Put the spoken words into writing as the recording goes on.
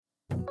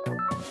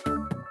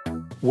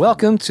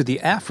Welcome to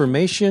the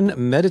Affirmation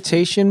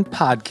Meditation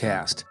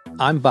Podcast.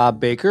 I'm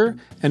Bob Baker,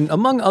 and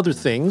among other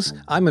things,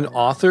 I'm an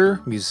author,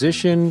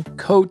 musician,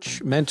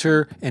 coach,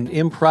 mentor, and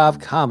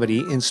improv comedy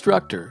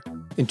instructor.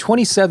 In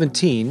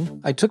 2017,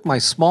 I took my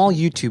small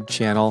YouTube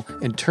channel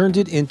and turned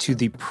it into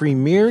the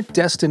premier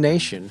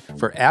destination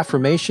for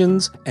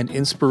affirmations and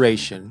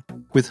inspiration,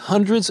 with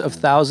hundreds of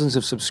thousands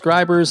of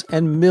subscribers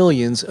and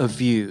millions of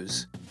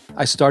views.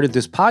 I started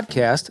this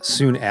podcast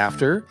soon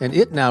after, and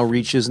it now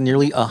reaches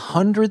nearly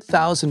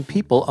 100,000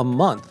 people a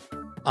month.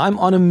 I'm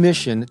on a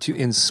mission to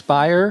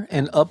inspire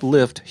and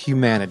uplift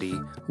humanity,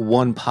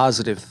 one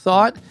positive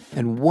thought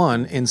and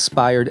one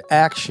inspired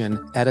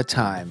action at a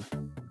time.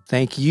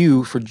 Thank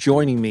you for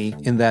joining me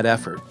in that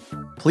effort.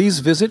 Please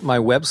visit my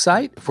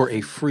website for a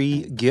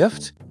free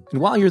gift. And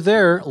while you're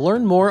there,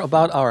 learn more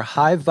about our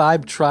High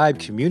Vibe Tribe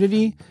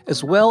community,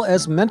 as well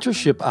as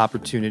mentorship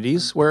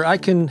opportunities where I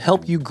can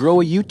help you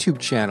grow a YouTube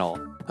channel,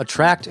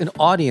 attract an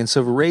audience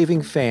of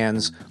raving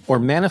fans, or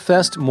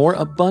manifest more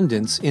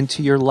abundance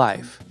into your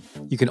life.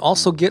 You can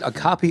also get a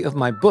copy of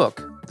my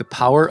book, The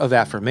Power of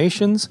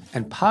Affirmations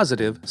and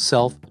Positive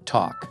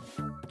Self-Talk.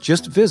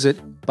 Just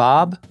visit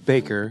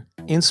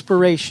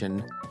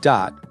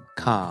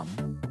bobbakerinspiration.com.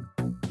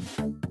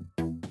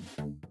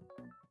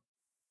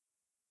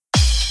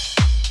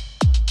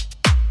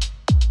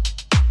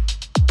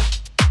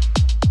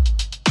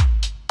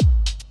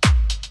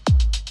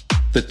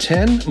 The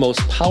 10 most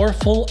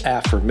powerful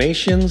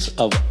affirmations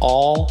of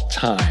all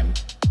time.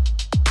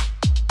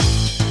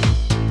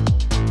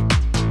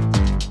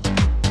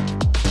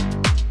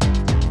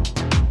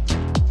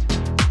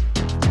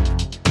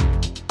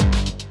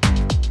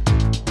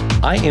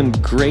 I am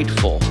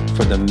grateful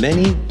for the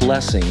many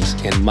blessings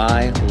in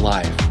my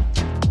life.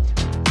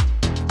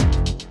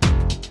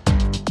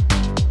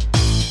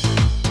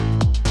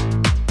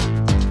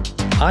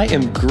 I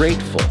am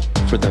grateful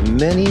for the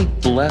many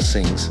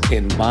blessings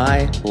in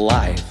my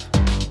life.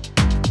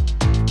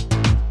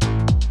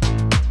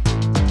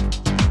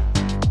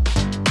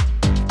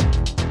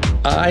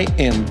 I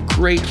am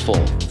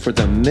grateful for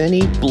the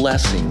many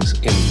blessings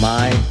in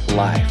my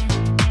life.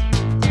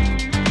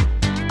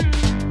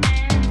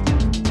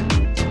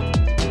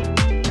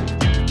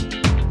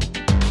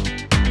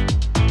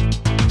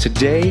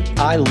 Today,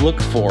 I look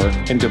for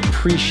and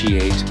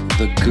appreciate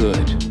the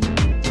good.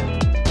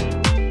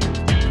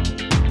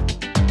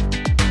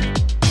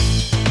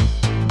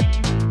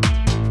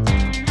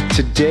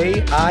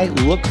 Today, I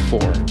look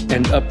for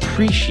and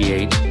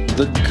appreciate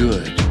the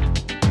good.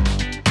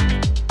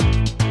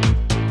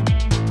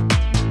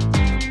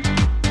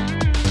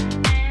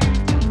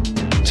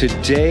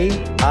 Today,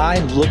 I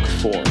look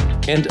for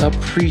and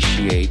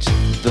appreciate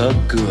the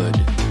good.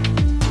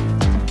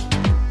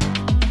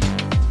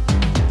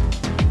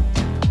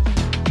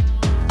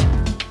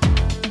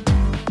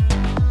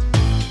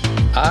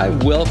 I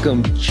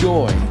welcome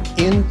joy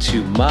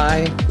into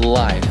my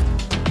life.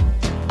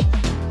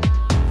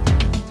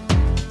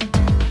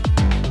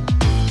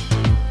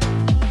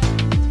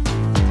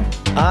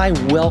 I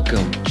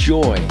welcome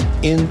joy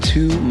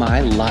into my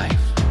life.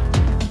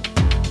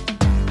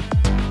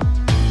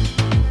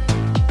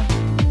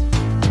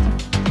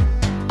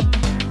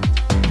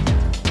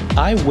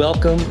 I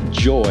welcome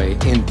joy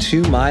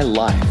into my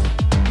life.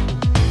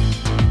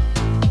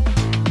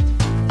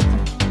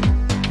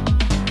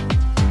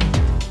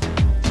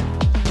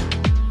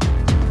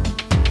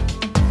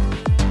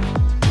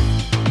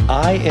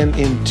 I am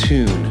in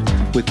tune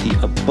with the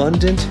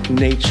abundant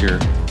nature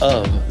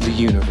of the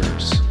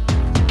universe.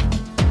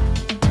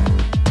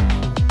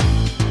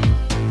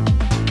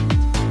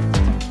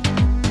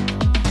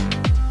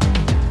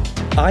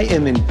 I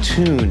am in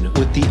tune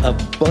with the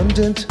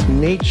abundant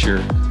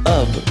nature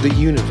of the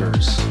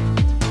universe.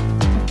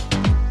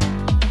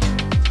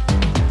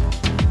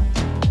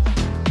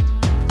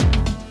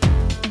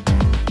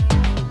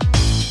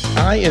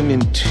 I am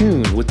in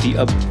tune with the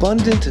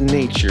abundant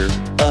nature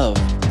of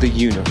the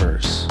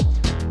universe.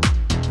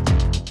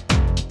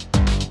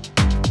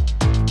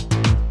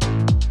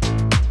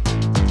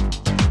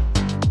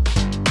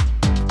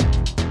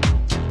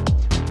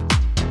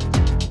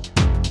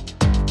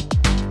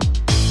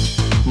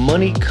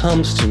 Money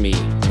comes to me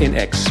in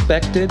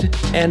expected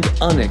and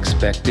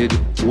unexpected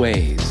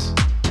ways.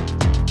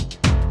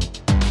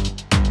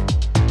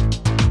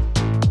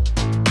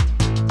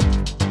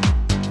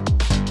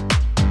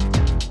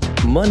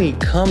 Money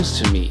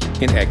comes to me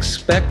in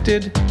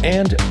expected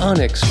and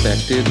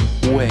unexpected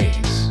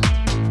ways.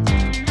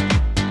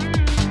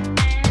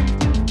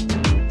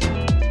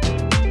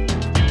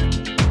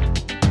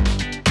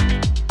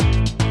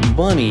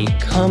 Money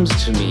comes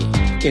to me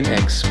in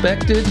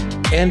expected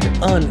and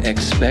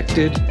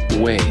unexpected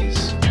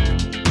ways.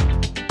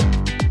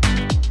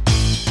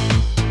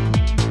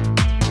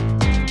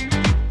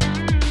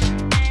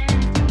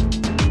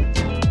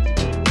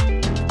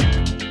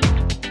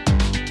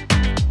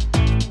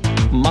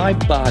 My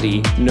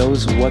body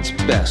knows what's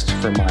best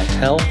for my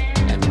health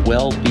and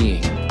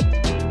well-being.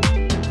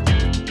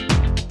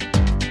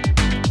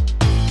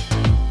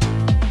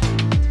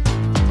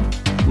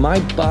 My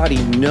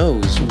body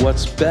knows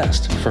what's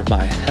best for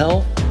my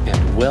health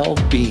and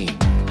well-being.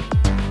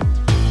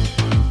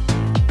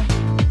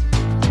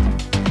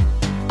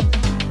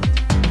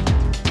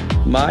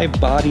 My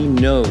body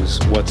knows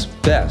what's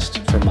best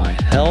for my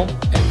health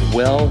and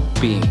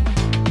well-being.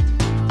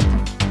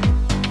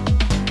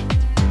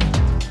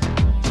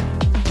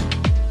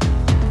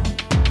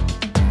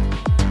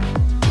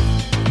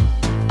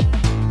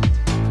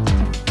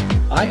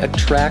 I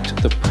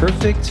attract the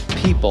perfect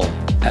people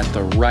at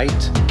the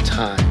right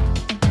time.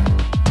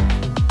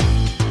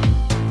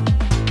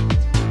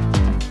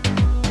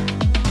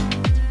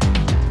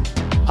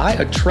 I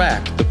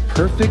attract the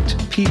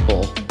perfect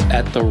people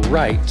at the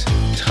right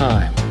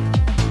time.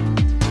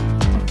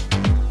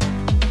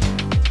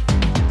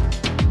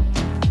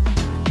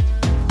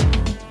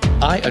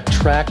 I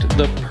attract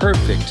the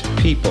perfect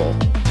people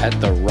at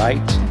the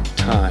right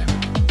time.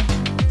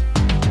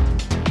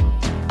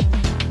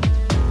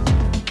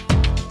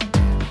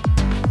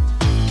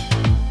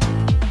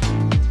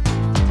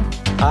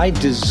 I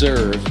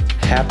deserve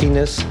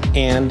happiness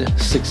and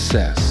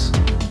success.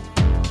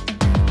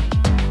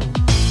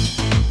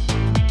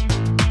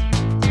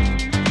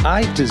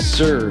 I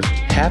deserve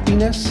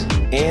happiness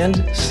and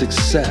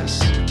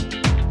success.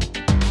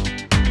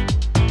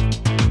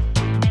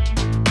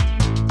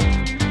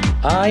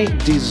 I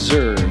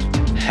deserve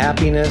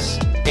happiness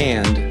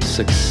and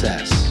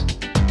success.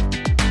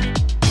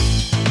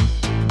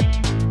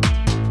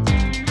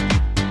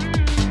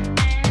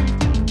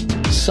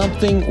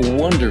 Something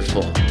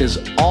wonderful is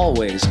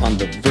always on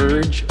the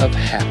verge of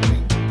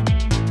happening.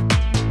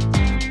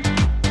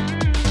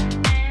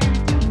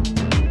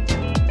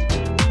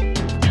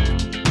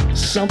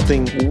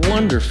 Something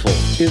wonderful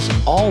is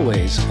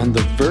always on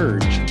the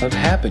verge of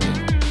happening.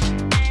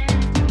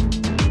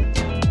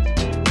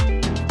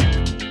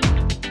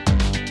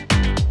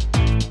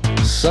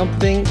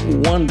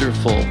 Something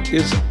wonderful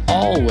is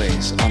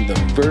always on the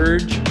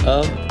verge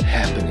of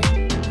happening.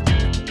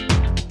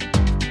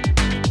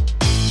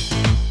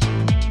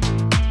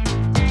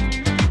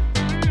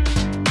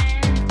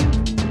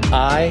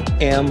 I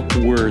am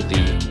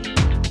worthy.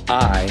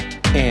 I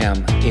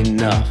am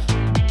enough.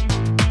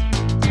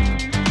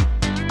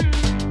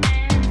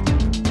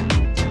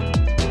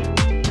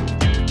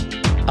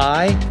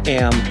 I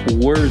am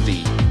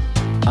worthy.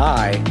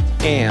 I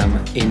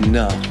am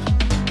enough.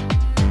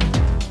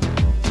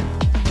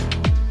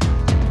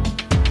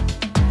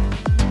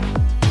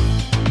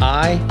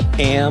 I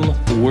am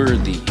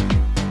worthy.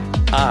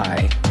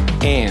 I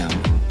am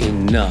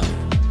enough.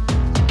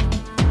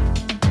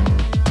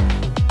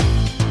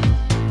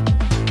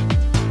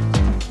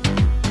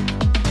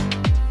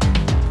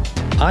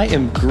 I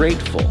am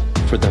grateful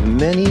for the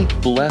many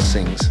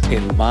blessings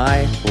in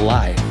my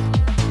life.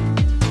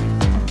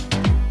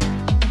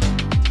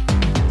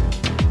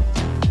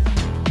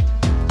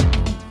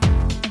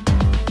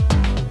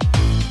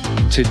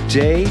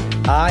 Today,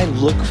 I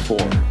look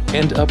for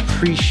and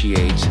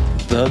appreciate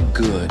the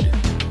good.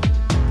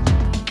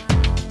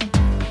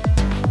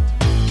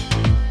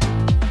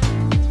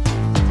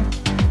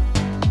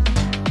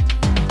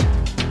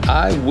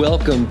 I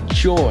welcome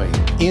joy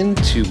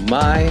into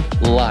my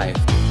life.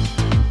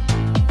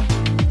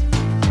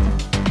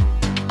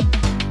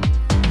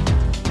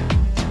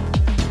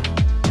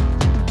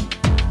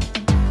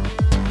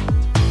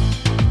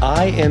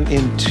 I am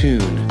in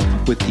tune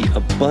with the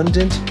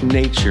abundant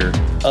nature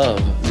of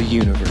the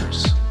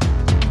universe.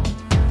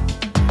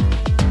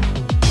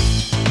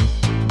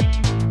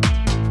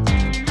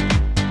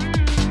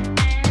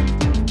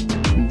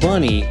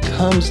 Money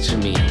comes to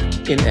me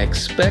in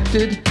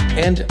expected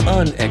and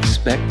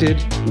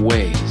unexpected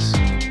ways.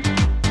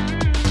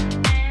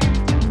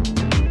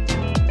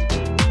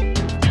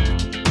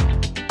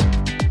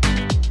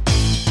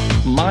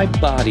 My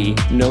body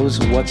knows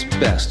what's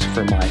best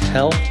for my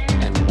health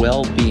and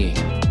well-being.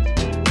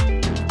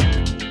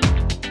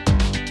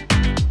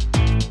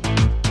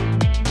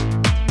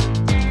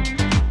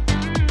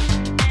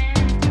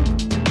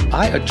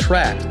 I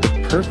attract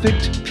the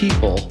perfect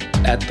people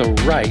at the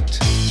right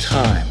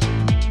time.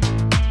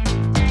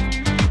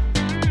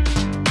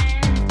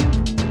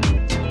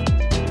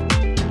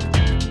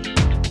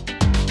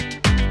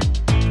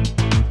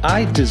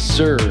 I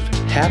deserve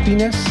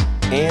happiness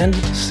and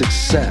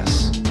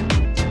success.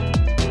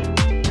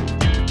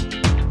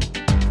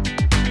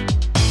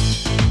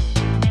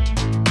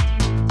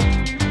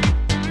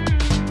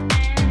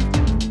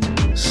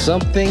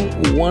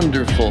 Something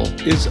wonderful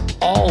is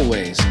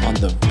always on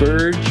the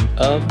verge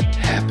of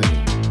happening.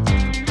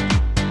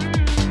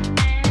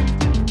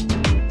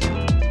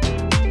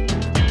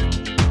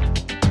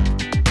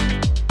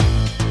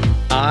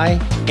 I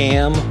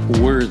am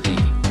worthy.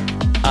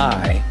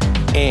 I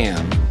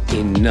am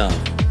enough.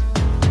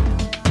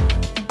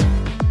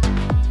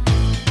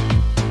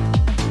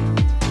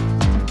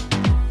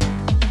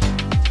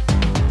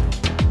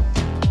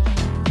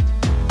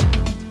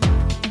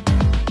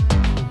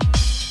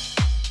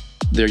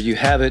 There you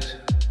have it,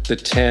 the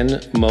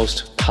 10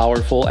 most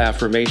powerful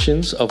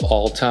affirmations of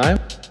all time,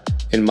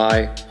 in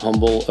my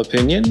humble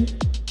opinion.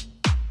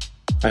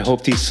 I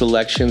hope these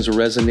selections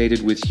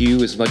resonated with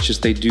you as much as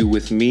they do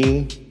with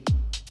me.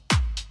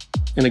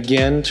 And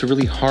again, to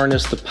really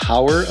harness the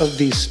power of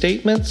these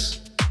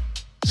statements,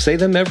 say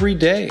them every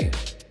day,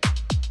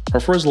 or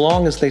for as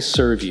long as they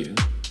serve you.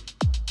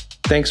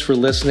 Thanks for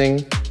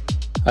listening.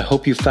 I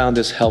hope you found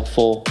this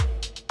helpful.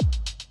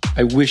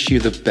 I wish you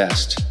the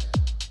best.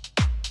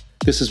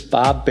 This is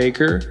Bob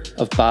Baker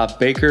of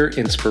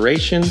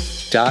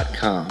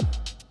BobBakerInspiration.com.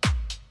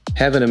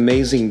 Have an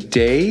amazing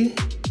day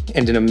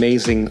and an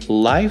amazing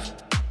life,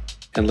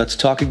 and let's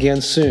talk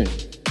again soon.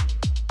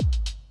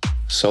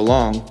 So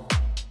long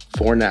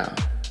for now.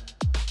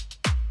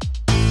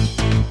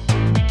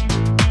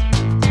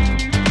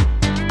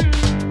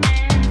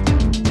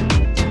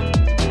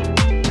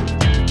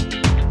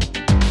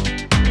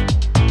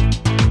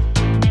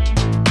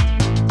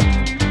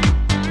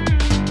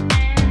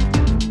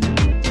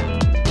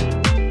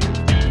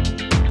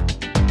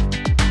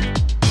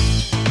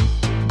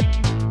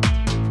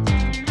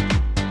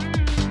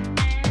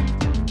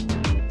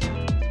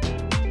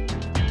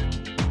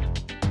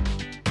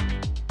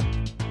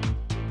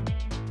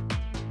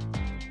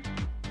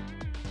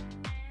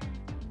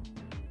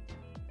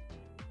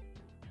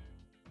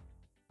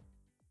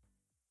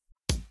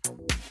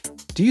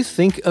 Do you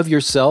think of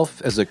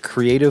yourself as a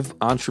creative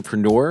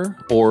entrepreneur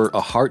or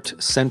a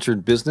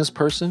heart-centered business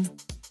person?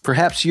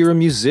 Perhaps you're a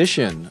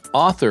musician,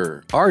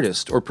 author,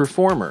 artist, or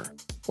performer.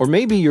 Or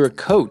maybe you're a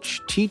coach,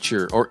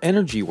 teacher, or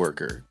energy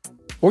worker.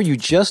 Or you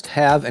just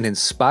have an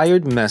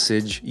inspired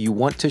message you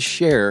want to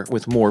share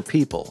with more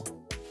people.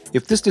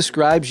 If this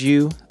describes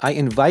you, I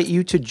invite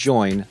you to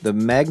join the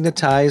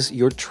Magnetize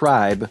Your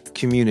Tribe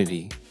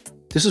community.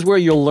 This is where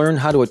you'll learn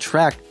how to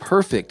attract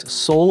perfect,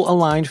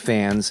 soul-aligned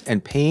fans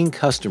and paying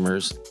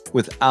customers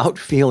without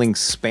feeling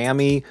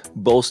spammy,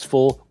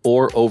 boastful,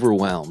 or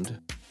overwhelmed.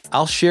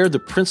 I'll share the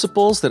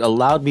principles that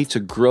allowed me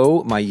to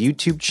grow my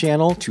YouTube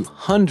channel to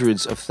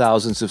hundreds of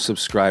thousands of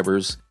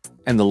subscribers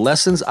and the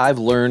lessons I've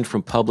learned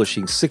from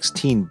publishing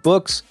 16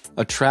 books,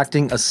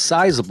 attracting a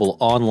sizable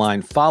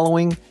online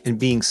following, and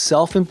being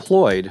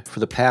self-employed for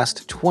the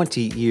past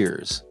 20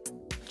 years.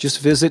 Just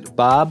visit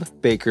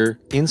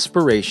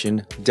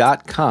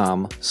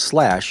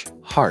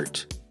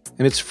bobbakerinspiration.com/heart,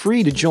 and it's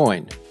free to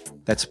join.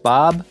 That's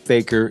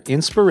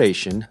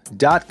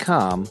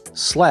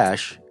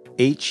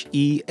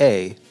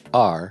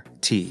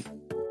bobbakerinspiration.com/HEART.